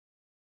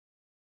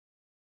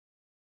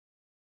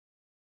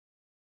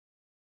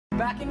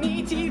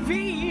BalconyTV.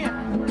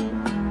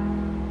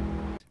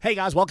 Hey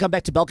guys, welcome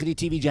back to Balcony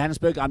TV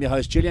Johannesburg. I'm your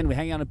host Julian. We're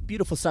hanging on a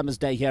beautiful summer's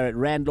day here at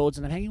Randlords,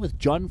 and I'm hanging with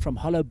John from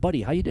Hollow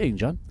Body. How you doing,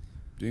 John?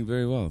 Doing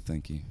very well,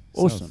 thank you.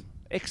 Awesome. Self.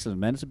 Excellent,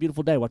 man. It's a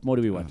beautiful day. What more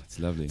do we want? Oh, it's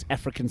lovely. It's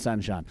African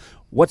sunshine.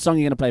 What song are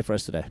you going to play for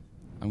us today?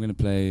 I'm going to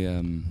play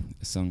a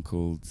song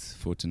called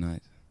For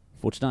Tonight.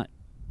 For tonight.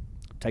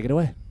 Take it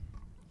away.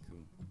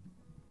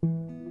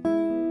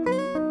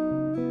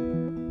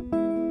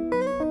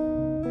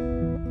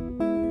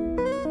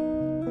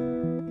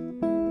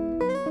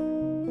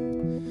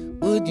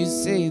 Would you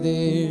say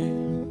there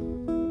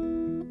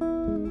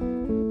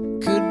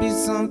could be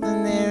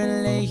something there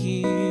and lay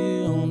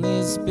here on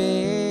this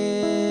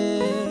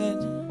bed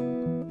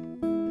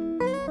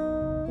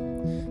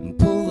and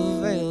pull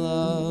the veil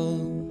up,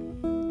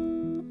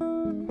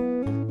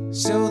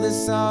 show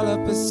this all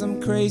up as some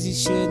crazy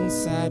shit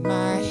inside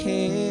my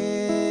head?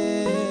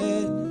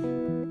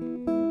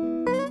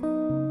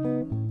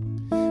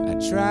 I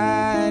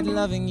tried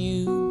loving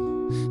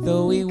you,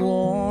 though we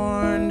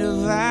warned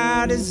of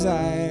our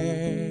desire,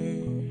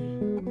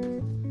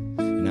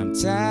 and I'm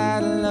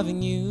tired of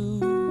loving you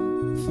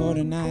for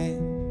tonight.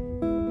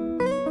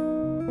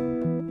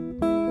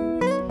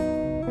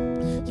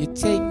 You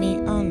take me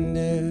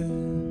under,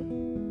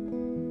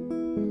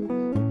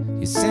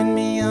 you send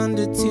me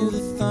under to the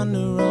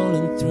thunder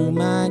rolling through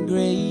my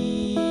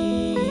grave,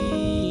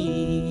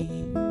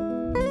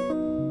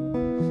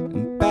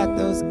 and bat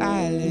those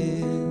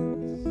eyelids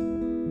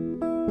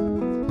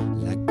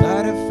like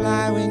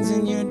butterfly wings,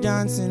 and you're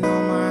dancing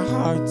on my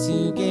heart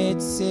to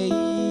get saved.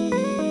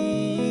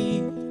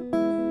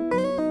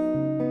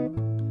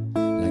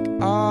 Like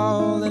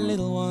all the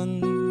little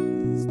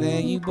ones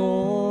that you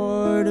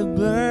bore to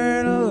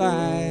burn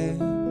alive,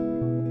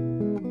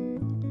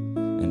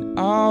 and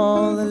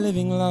all the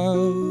living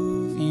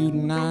love you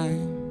deny.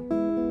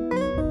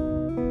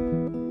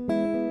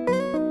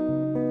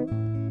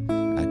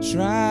 I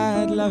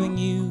tried loving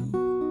you,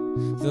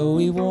 though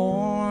we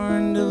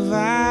warned of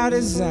our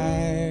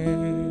desire,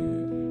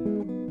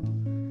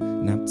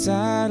 and I'm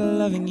tired of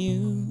loving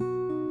you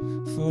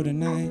for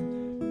tonight.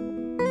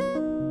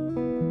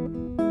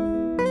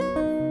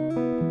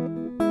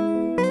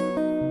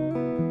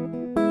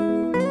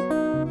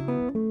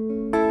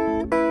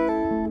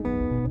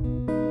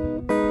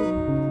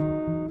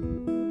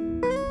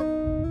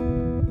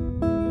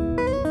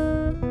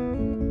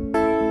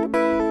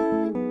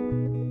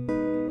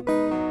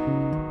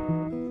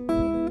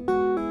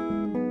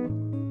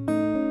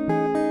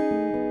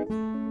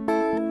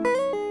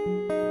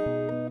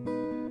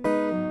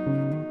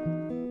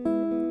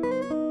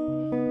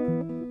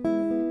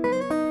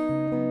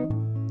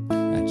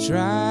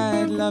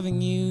 Tried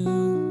loving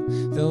you,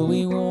 though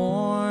we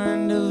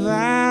warned of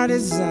our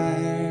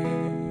desire,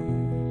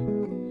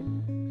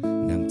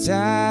 and I'm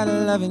tired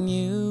of loving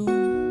you,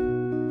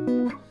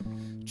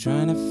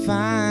 trying to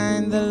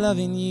find the love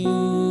in you.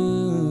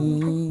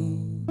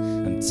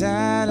 I'm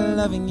tired of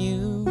loving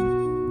you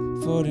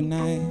for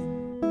tonight.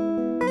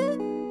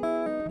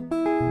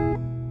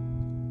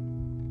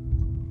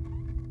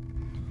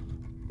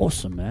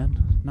 Awesome,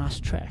 man. Nice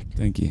track.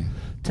 Thank you.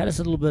 Tell us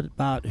a little bit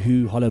about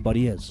who Hollow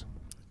Body is.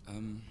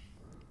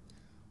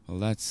 Well,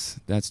 that's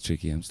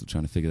tricky. I'm still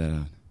trying to figure that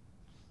out.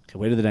 Okay,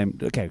 where did the name...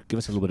 Okay, give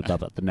us a little bit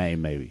about the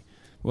name, maybe.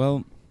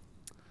 Well,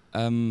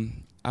 I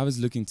was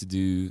looking to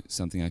do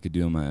something I could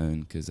do on my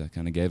own, because I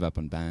kind of gave up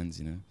on bands,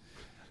 you know.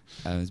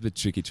 It's a bit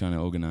tricky trying to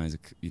organize,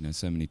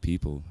 so many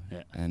people.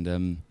 Yeah.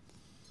 And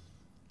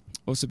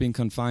also being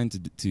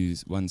confined to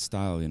one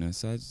style, you know.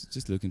 So I was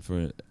just looking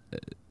for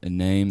a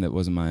name that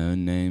wasn't my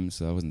own name,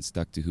 so I wasn't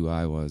stuck to who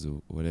I was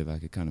or whatever. I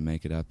could kind of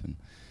make it up,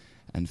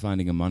 and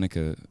finding a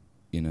moniker,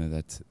 you know,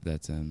 that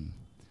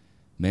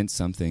meant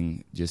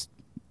something,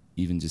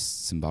 even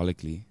just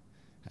symbolically,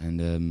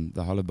 and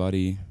the Hollow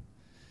Body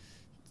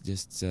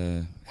just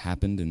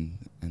happened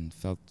and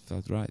felt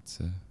right.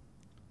 So,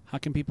 how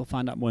can people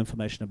find out more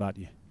information about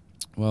you?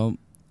 Well,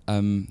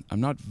 I'm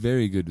not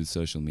very good with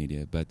social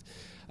media, but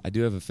I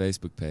do have a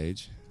Facebook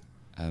page,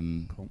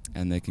 cool.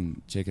 And they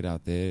can check it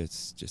out there.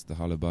 It's just the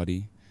Hollow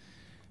Body,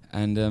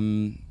 and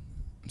I'm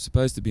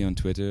supposed to be on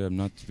Twitter. I'm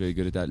not very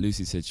good at that.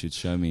 Lucy said she'd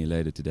show me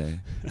later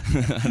today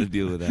how to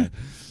deal with that.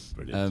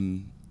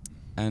 Brilliant.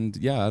 And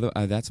yeah,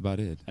 that's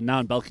about it. And now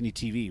on Balcony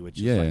TV, which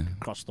is like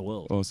across the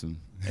world. Awesome.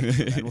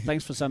 Excellent. Well,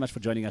 thanks so much for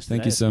joining us today.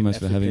 Thank you so much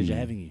for having me. Pleasure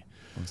having you.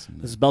 Awesome.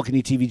 This is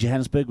Balcony TV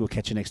Johannesburg. We'll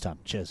catch you next time.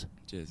 Cheers.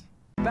 Cheers.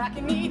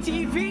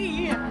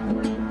 BalconyTV.